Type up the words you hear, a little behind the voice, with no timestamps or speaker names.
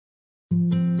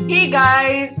Hey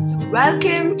guys,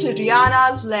 welcome to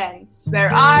Rihanna's Lens, where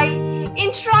I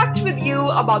interact with you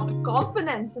about the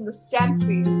components in the STEM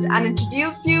field and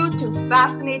introduce you to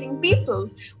fascinating people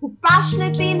who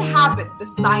passionately inhabit the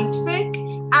scientific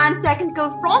and technical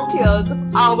frontiers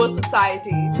of our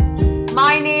society.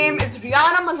 My name is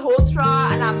Rihanna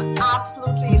Malhotra, and I'm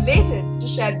absolutely elated to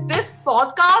share this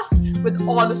podcast with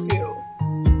all of you.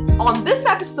 On this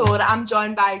episode, I'm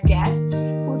joined by a guest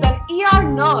who's an ER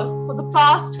nurse for the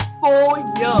past 4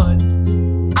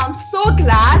 years. I'm so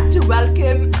glad to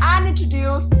welcome and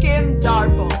introduce Kim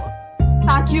Darbo.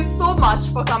 Thank you so much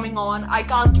for coming on. I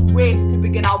can't wait to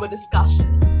begin our discussion.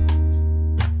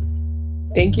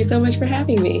 Thank you so much for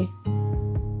having me.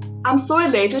 I'm so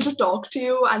elated to talk to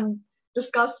you and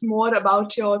discuss more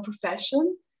about your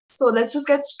profession. So let's just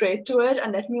get straight to it,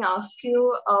 and let me ask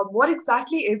you, what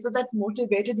exactly is it that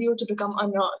motivated you to become a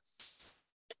nurse?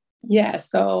 Yeah,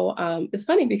 so it's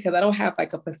funny because I don't have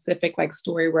like a specific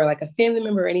story where like a family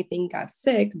member or anything got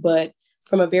sick, but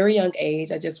from a very young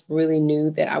age, I just really knew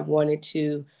that I wanted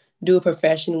to do a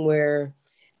profession where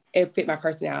it fit my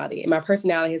personality. And my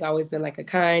personality has always been like a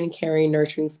kind, caring,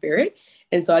 nurturing spirit.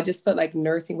 And so I just felt like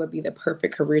nursing would be the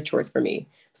perfect career choice for me.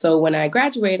 So when I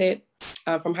graduated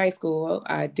from high school,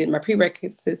 I did my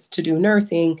prerequisites to do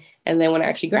nursing. And then when I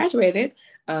actually graduated,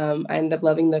 I ended up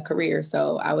loving the career.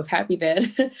 So I was happy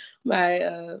that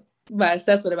my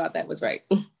assessment about that was right.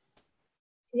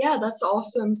 Yeah, that's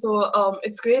awesome. So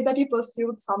it's great that you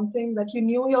pursued something that you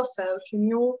knew yourself, you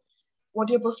knew what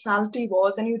your personality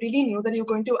was, and you really knew that you're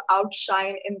going to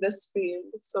outshine in this field.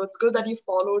 So it's good that you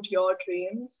followed your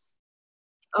dreams.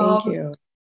 Thank you.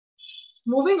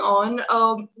 Moving on,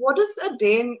 what does a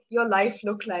day in your life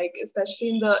look like, especially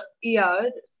in the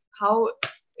ER? How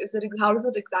does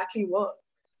it exactly work?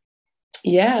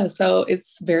 Yeah, so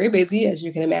it's very busy, as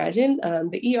you can imagine.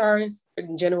 The ERs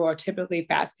in general are typically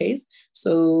fast-paced.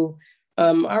 So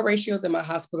our ratios in my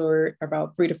hospital are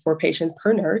about 3 to 4 patients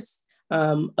per nurse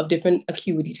of different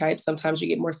acuity types. Sometimes you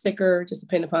get more sicker, just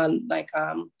depending upon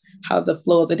how the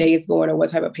flow of the day is going or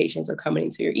what type of patients are coming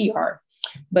into your ER.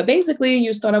 But basically,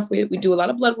 you start off with, we do a lot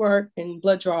of blood work and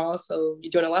blood draws. So you're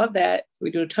doing a lot of that. So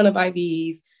we do a ton of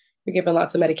IVs. You're giving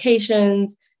lots of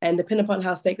medications. And depending upon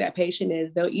how sick that patient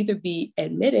is, they'll either be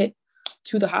admitted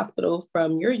to the hospital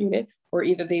from your unit, or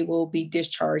either they will be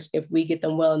discharged if we get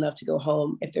them well enough to go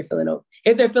home if they're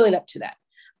feeling up to that.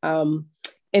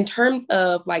 In terms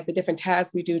of like the different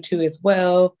tasks we do too as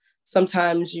well,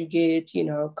 sometimes you get,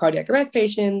 cardiac arrest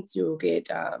patients, you'll get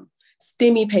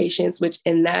STEMI patients, which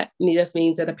in that just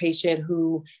means that a patient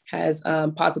who has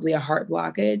possibly a heart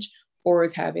blockage or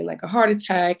is having like a heart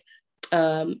attack.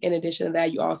 In addition to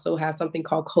that, you also have something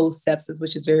called cold sepsis,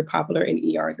 which is very popular in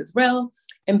ERs as well.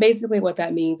 And basically what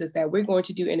that means is that we're going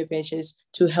to do interventions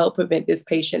to help prevent this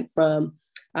patient from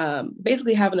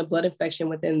basically having a blood infection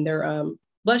within their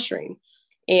bloodstream.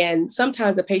 And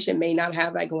sometimes the patient may not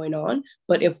have that going on,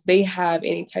 but if they have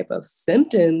any type of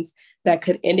symptoms that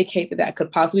could indicate that that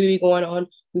could possibly be going on,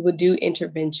 we would do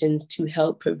interventions to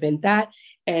help prevent that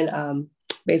and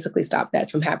basically stop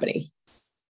that from happening.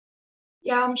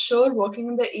 Yeah, I'm sure working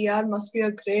in the ER must be a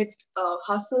great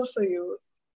hustle for you.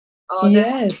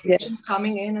 Yes. Patients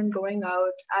coming in and going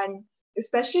out, and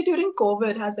especially during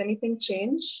COVID, has anything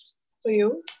changed for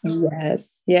you?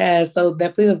 Yes. Yeah. So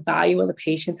definitely the volume of the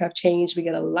patients have changed. We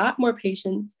get a lot more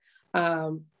patients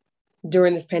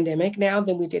during this pandemic now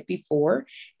than we did before.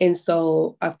 And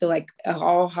so I feel like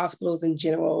all hospitals in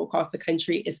general across the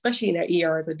country, especially in their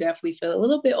ERs, are definitely feeling a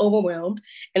little bit overwhelmed.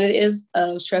 And it is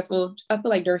stressful. I feel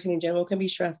like nursing in general can be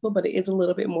stressful, but it is a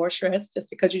little bit more stress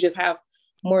just because you just have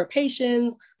more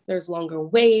patients. There's longer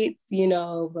waits,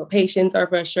 the patients are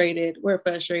frustrated, we're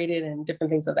frustrated, and different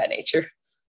things of that nature.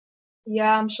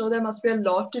 Yeah, I'm sure there must be a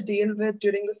lot to deal with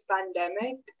during this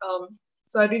pandemic.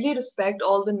 So I really respect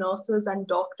all the nurses and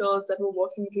doctors that were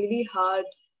working really hard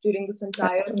during this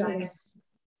entire time.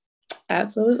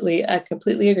 Absolutely. I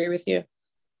completely agree with you.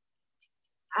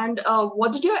 And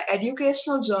what did your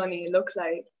educational journey look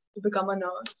like to become a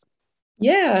nurse?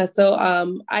 Yeah, so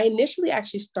I initially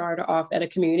actually started off at a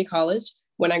community college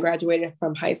when I graduated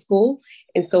from high school.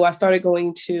 And so I started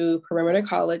going to Perimeter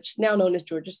College, now known as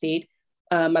Georgia State.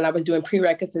 And I was doing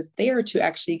prerequisites there to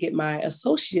actually get my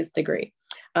associate's degree.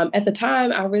 At the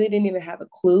time, I really didn't even have a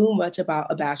clue much about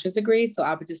a bachelor's degree. So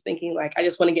I was just thinking I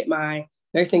just want to get my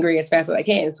nursing degree as fast as I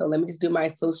can. So let me just do my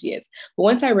associates. But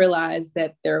once I realized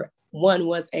that there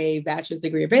was a bachelor's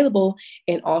degree available,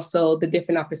 and also the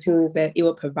different opportunities that it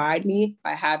would provide me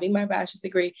by having my bachelor's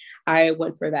degree, I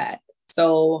went for that.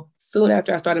 So soon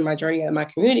after I started my journey at my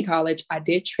community college, I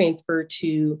did transfer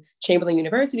to Chamberlain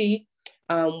University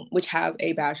which has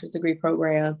a bachelor's degree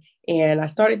program. And I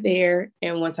started there.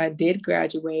 And once I did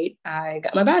graduate, I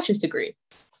got my bachelor's degree.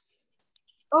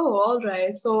 Oh, all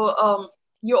right. So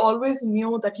you always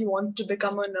knew that you wanted to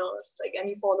become a nurse, like, and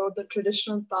you followed the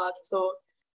traditional path. So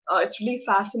it's really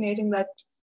fascinating that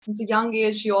since a young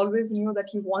age, you always knew that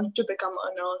you wanted to become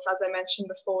a nurse. As I mentioned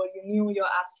before, you knew your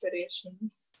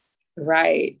aspirations.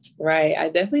 Right. I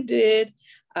definitely did.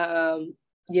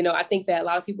 I think that a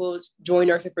lot of people join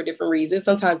nursing for different reasons.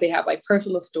 Sometimes they have like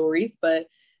personal stories, but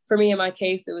for me, in my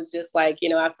case, it was just like,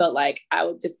 I felt like I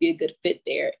would just be a good fit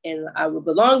there and I would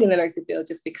belong in the nursing field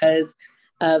just because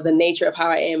of the nature of how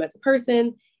I am as a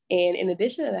person. And in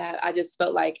addition to that, I just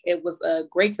felt like it was a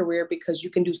great career because you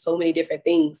can do so many different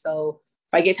things. So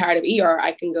if I get tired of ER,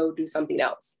 I can go do something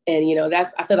else. And,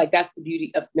 I feel like that's the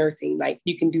beauty of nursing. Like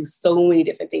you can do so many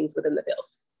different things within the field.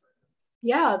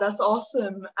 Yeah, that's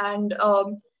awesome. And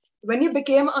when you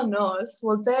became a nurse,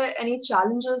 was there any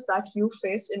challenges that you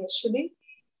faced initially?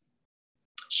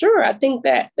 Sure. I think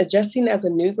that adjusting as a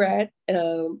new grad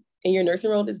in your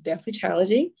nursing role is definitely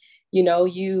challenging.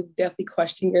 You definitely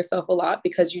question yourself a lot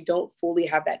because you don't fully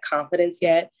have that confidence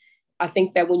yet. I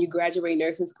think that when you graduate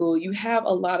nursing school, you have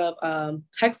a lot of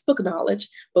textbook knowledge,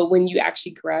 but when you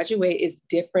actually graduate, it's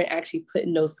different actually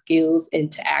putting those skills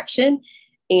into action.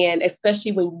 And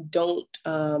especially when you don't,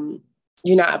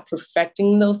 you're not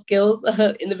perfecting those skills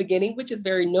in the beginning, which is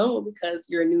very normal because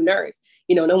you're a new nurse.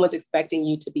 No one's expecting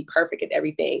you to be perfect at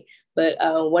everything. But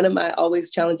one of my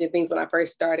always challenging things when I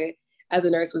first started as a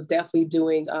nurse was definitely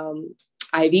doing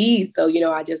IVs.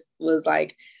 So, I just was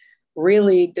like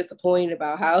really disappointed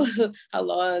about how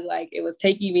long like it was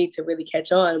taking me to really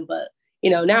catch on. But,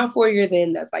 now 4 years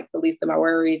in, that's like the least of my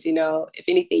worries. If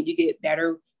anything, you get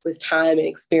better with time and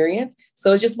experience.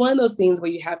 So it's just one of those things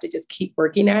where you have to just keep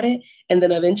working at it. And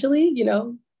then eventually, you're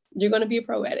going to be a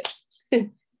pro at it.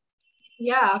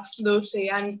 Yeah, absolutely.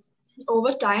 And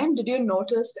over time, did you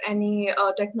notice any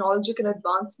technological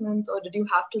advancements or did you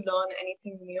have to learn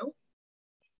anything new?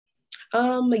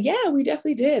 Yeah, we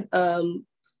definitely did.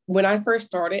 When I first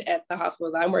started at the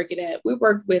hospital that I'm working at, we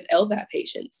worked with LVAD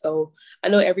patients. So I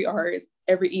know every ER is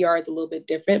a little bit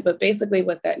different, but basically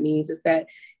what that means is that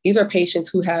these are patients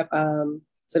who have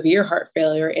severe heart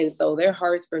failure. And so their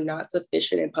hearts are not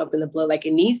sufficient in pumping the blood like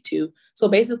it needs to. So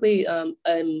basically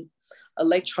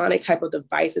electronic type of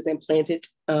device is implanted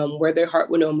where their heart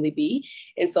would normally be.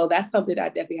 And so that's something that I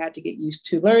definitely had to get used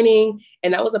to learning.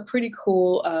 And that was a pretty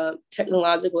cool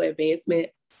technological advancement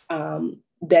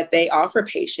that they offer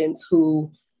patients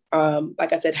who,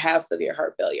 like I said, have severe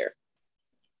heart failure.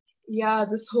 Yeah,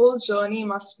 this whole journey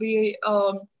must be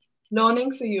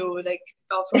learning for you, like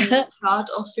from the start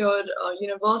of your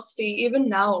university, even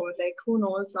now, like who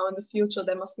knows, now in the future,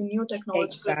 there must be new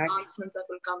technological advancements that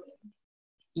will come in.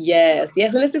 Yes.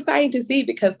 And it's exciting to see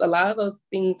because a lot of those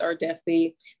things are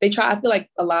definitely, I feel like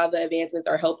a lot of the advancements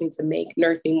are helping to make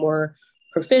nursing more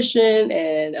proficient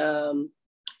and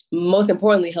most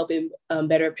importantly, helping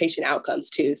better patient outcomes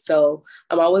too. So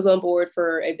I'm always on board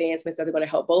for advancements that are going to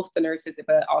help both the nurses,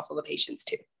 but also the patients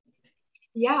too.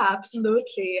 Yeah,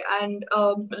 absolutely. And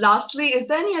lastly, is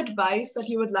there any advice that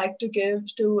you would like to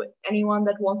give to anyone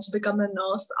that wants to become a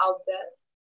nurse out there?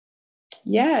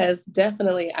 Yes,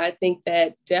 definitely. I think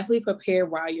that definitely prepare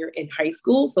while you're in high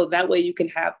school. So that way you can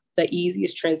have the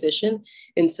easiest transition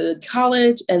into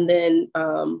college and then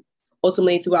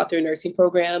ultimately throughout their nursing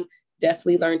program.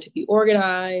 Definitely learn to be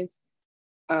organized,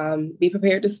 be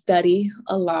prepared to study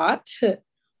a lot,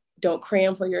 don't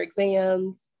cram for your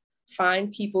exams,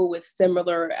 find people with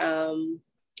similar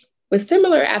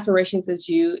aspirations as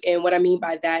you. And what I mean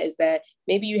by that is that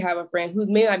maybe you have a friend who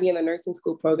may not be in the nursing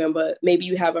school program, but maybe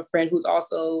you have a friend who's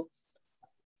also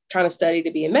trying to study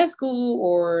to be in med school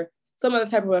or some other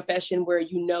type of profession where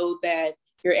you know that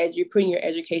you're putting your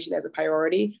education as a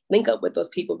priority. Link up with those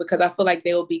people because I feel like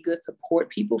they will be good support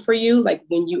people for you, like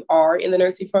when you are in the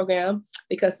nursing program,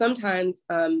 because sometimes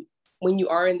when you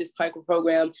are in this type of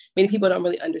program, many people don't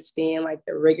really understand like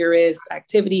the rigorous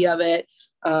activity of it,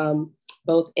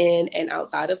 both in and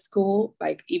outside of school.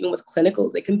 Like even with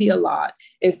clinicals, it can be a lot.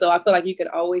 And so I feel like you can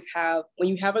always have, when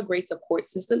you have a great support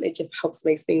system, it just helps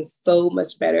make things so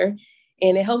much better.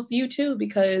 And it helps you too,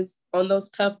 because on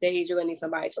those tough days, you're gonna need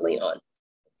somebody to lean on.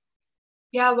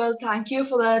 Yeah, well, thank you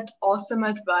for that awesome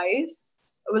advice.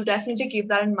 I will definitely keep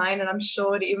that in mind, and I'm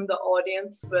sure even the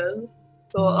audience will.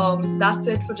 So that's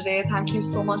it for today. Thank you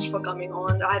so much for coming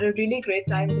on. I had a really great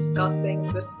time discussing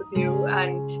this with you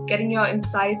and getting your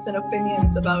insights and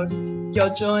opinions about your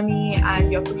journey and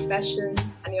your profession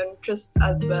and your interests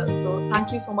as well. So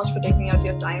thank you so much for taking out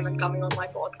your time and coming on my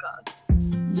podcast.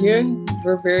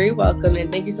 We're very welcome,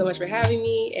 and thank you so much for having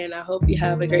me, and I hope you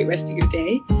have a great rest of your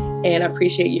day, and I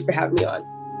appreciate you for having me on.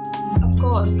 Of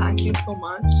course, thank you so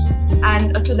much.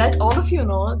 And to let all of you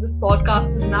know, this podcast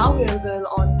is now available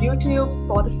on YouTube,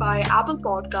 Spotify, Apple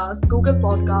Podcasts, Google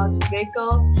Podcasts,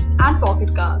 Breaker, and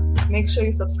Pocket Casts. Make sure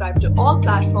you subscribe to all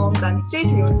platforms and stay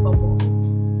tuned for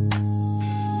more.